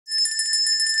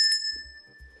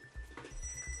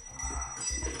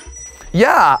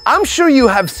Yeah, I'm sure you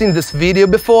have seen this video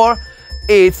before.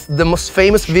 It's the most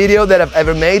famous video that I've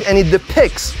ever made, and it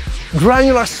depicts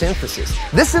granular synthesis.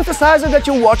 This synthesizer that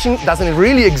you're watching doesn't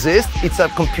really exist. It's a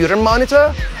computer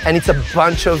monitor and it's a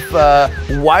bunch of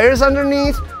wires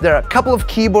underneath. There are a couple of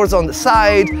keyboards on the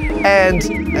side and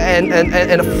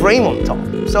a frame on top.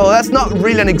 So that's not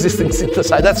really an existing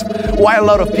synthesizer. That's why a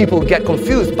lot of people get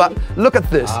confused. But look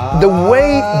at this. The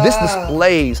way this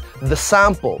displays the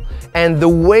sample and the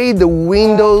way the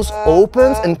windows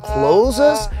opens and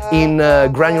closes in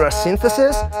granular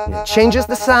synthesis, it changes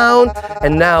the sound,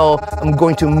 and now I'm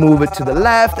going to move it to the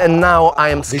left, and now I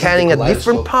am scanning a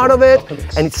different part of it,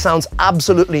 and it sounds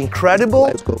absolutely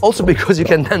incredible. Also because you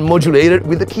can then modulate it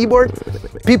with the keyboard.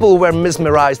 People were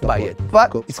mesmerized by it,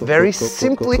 but it's very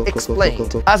simply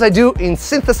explained. As I do in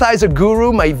Synthesizer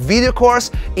Guru, my video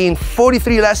course in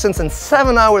 43 lessons and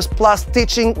 7 hours plus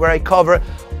teaching, where I cover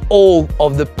all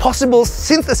of the possible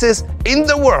synthesis in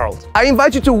the world. I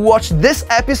invite you to watch this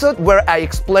episode where I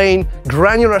explain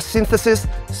granular synthesis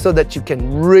so that you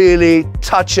can really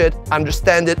touch it,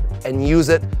 understand it, and use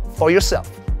it for yourself.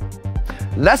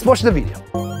 Let's watch the video.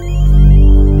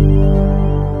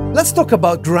 Let's talk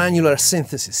about granular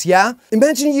synthesis, yeah?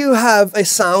 Imagine you have a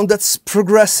sound that's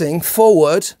progressing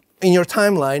forward in your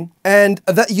timeline and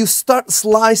that you start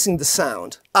slicing the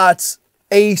sound at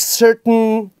a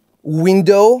certain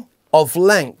window of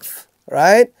length,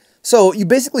 right? So you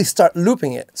basically start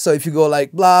looping it. So if you go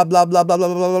like blah, blah, blah, blah, blah,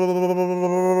 blah, blah, blah,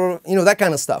 blah, you know, that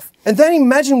kind of stuff. And then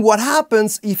imagine what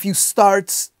happens if you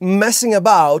start messing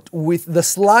about with the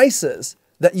slices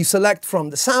that you select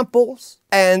from the samples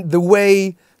and the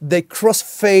way they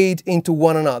crossfade into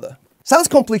one another. Sounds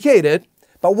complicated,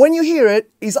 but when you hear it,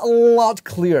 it's a lot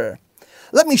clearer.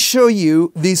 Let me show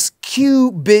you this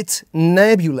Q-bit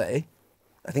nebulae.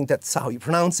 I think that's how you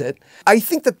pronounce it. I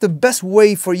think that the best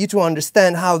way for you to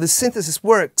understand how the synthesis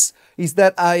works is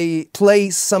that I play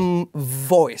some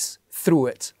voice through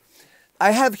it.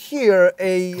 I have here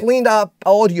a cleaned up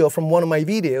audio from one of my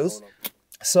videos.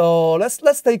 So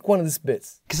let's take one of these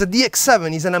bits. Because the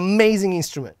DX7 is an amazing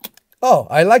instrument. Oh,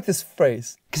 I like this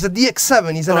phrase. Because the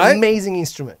DX7 is an amazing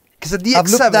instrument. Because the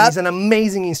DX7 is an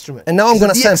amazing instrument. And now I'm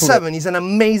going to sample it. The DX7 is an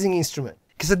amazing instrument.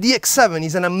 Because the DX7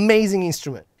 is an amazing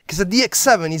instrument. Because the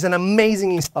DX7 is an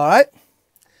amazing instrument. All right.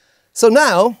 So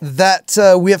now that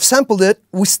we have sampled it,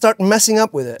 we start messing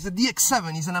up with it. The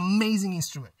DX7 is an amazing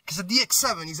instrument. Because the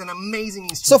DX7 is an amazing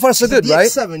instrument. So far so good, right?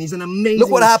 DX7 is an amazing. Look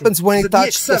what happens when it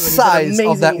touches the size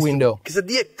of that window. Because the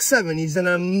DX7 is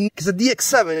an because the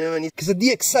DX7 because the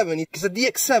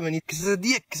DX7 because the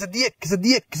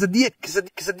DX7 because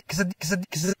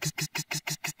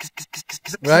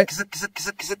the right?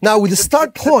 Now with the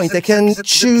start point, I can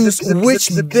choose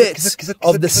which bits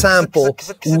of the sample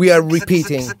we are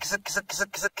repeating. You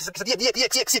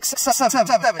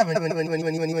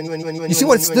see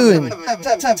what it's doing?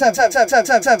 If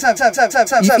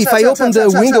I open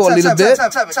the window a little bit,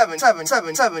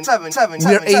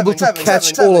 we are able to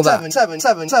catch all of that.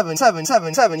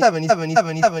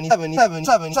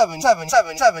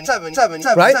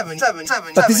 Right?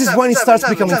 But this is when it starts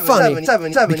becoming funny,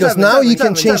 because now you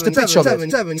can change the pitch of it.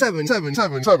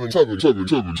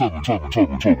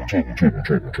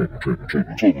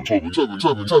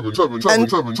 And,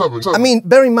 I mean,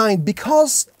 bear in mind,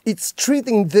 because it's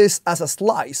treating this as a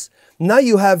slice, now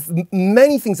you have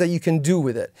many things that you can do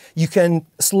with it. You can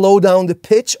slow down the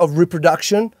pitch of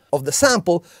reproduction of the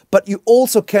sample, but you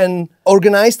also can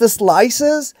organize the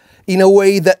slices in a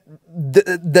way that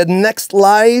the next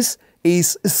slice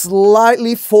is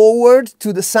slightly forward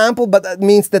to the sample, but that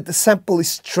means that the sample is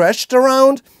stretched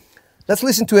around. Let's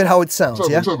listen to it how it sounds,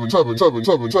 yeah? The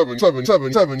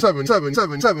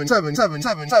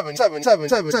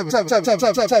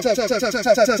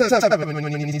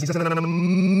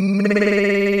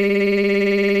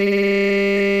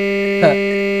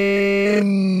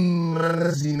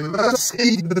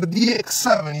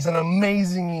DX7 is an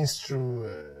amazing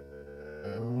instrument.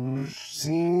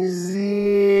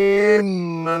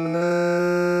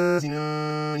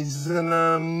 It's an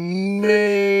amazing.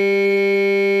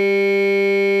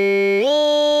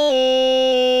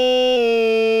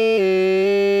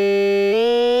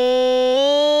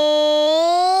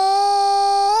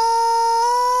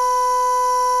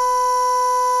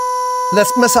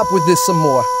 Let's mess up with this some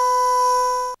more.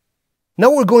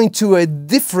 Now we're going to a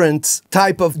different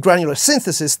type of granular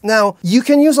synthesis. Now, you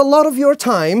can use a lot of your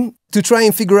time to try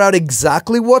and figure out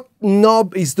exactly what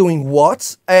knob is doing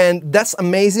what, and that's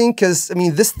amazing because, I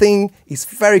mean, this thing is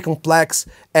very complex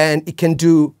and it can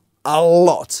do a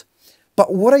lot.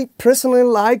 But what I personally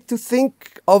like to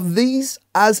think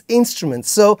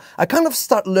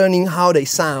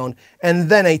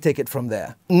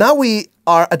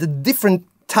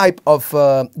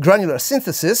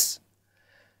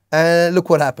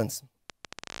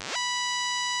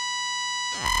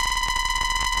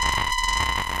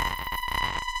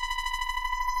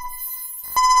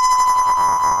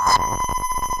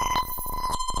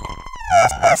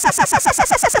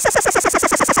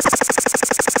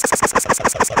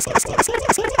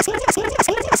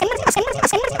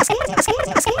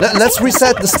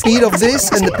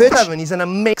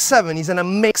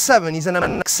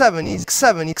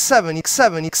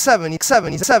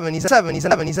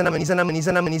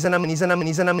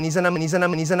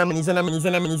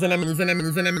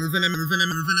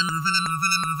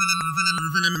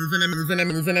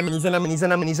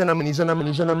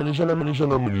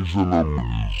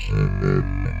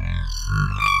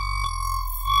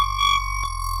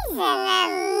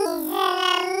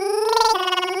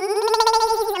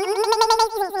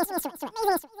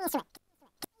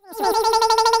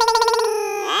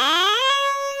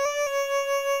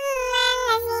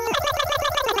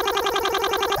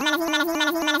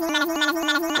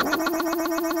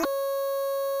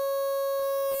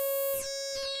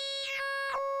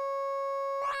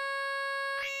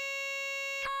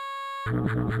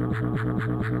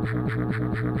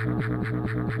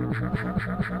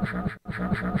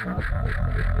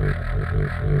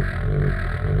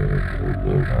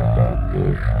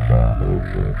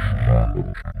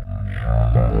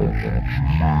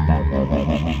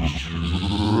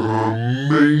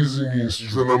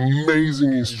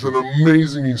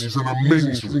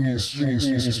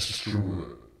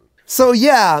So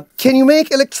yeah, can you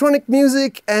make electronic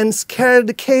music and scare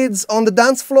the kids on the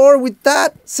dance floor with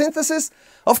that synthesis?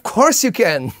 Of course you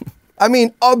can! I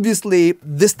mean, obviously,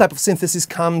 this type of synthesis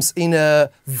comes in a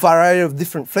variety of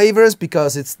different flavors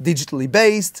because it's digitally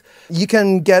based. You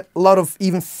can get a lot of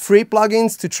even free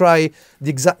plugins to try the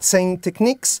exact same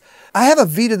techniques. I have a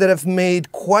video that I've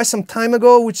made quite some time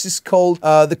ago, which is called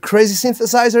the Crazy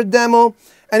Synthesizer Demo.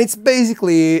 And it's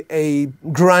basically a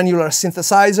granular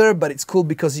synthesizer, but it's cool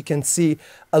because you can see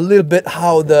a little bit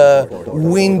how the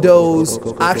windows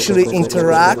actually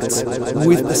interact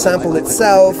with the sample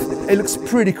itself. It looks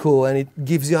pretty cool and it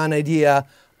gives you an idea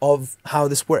of how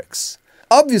this works.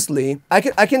 Obviously, I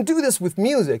can do this with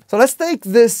music. So let's take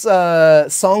this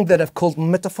song that I've called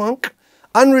Metafunk.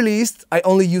 Unreleased, I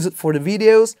only use it for the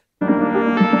videos.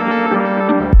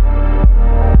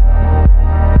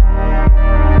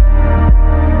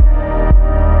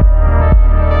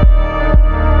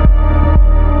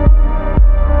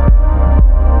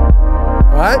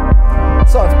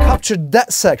 So I've captured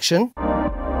that section.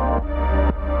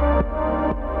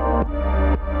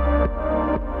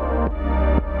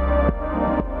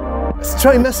 Let's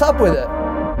try and mess up with it.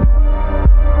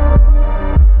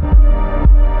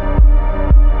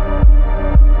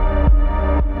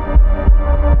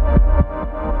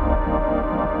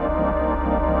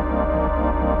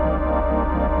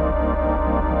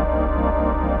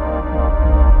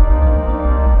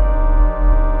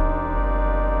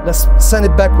 Let's send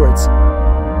it backwards.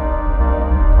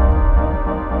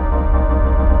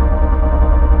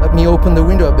 Let me open the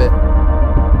window a bit.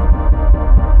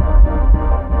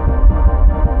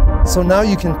 So now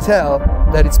you can tell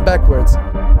that it's backwards.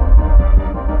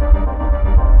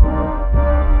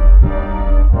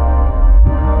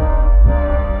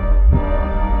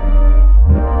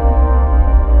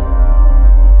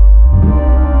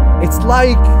 It's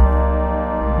like,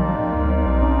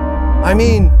 I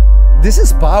mean, this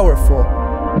is powerful.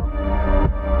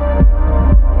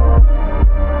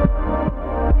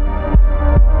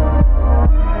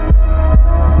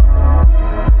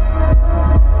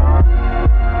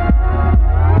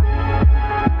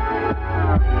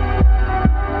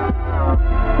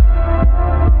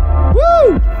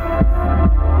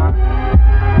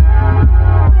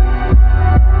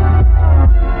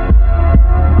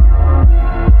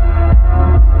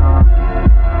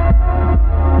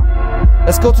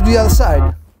 Let's go to the other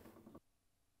side.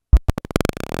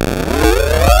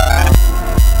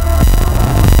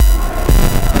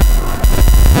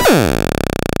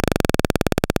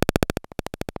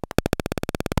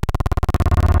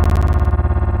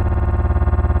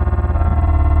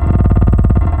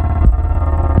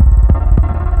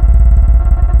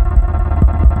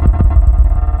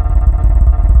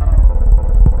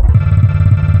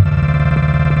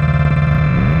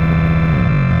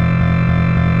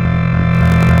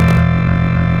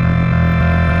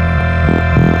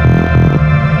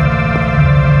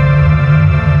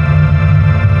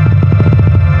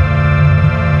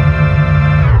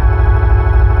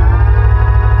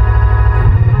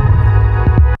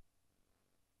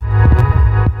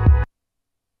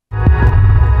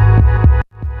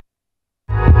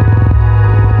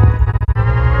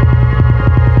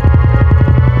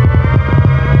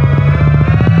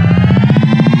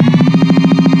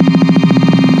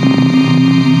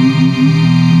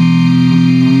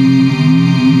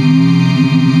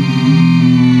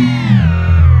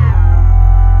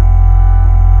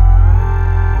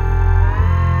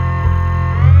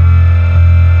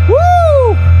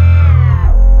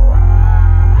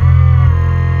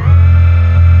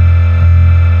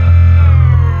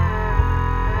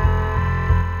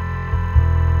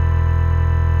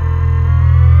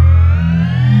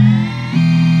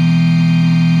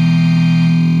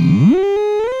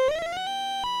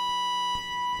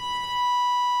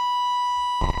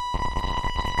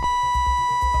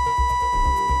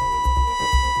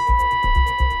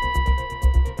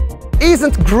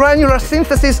 Isn't granular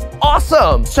synthesis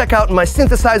awesome? Check out my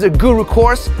Synthesizer Guru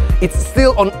course. It's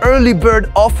still on early bird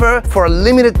offer for a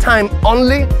limited time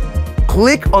only.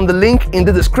 Click on the link in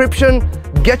the description,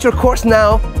 get your course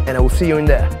now, and I will see you in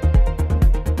there.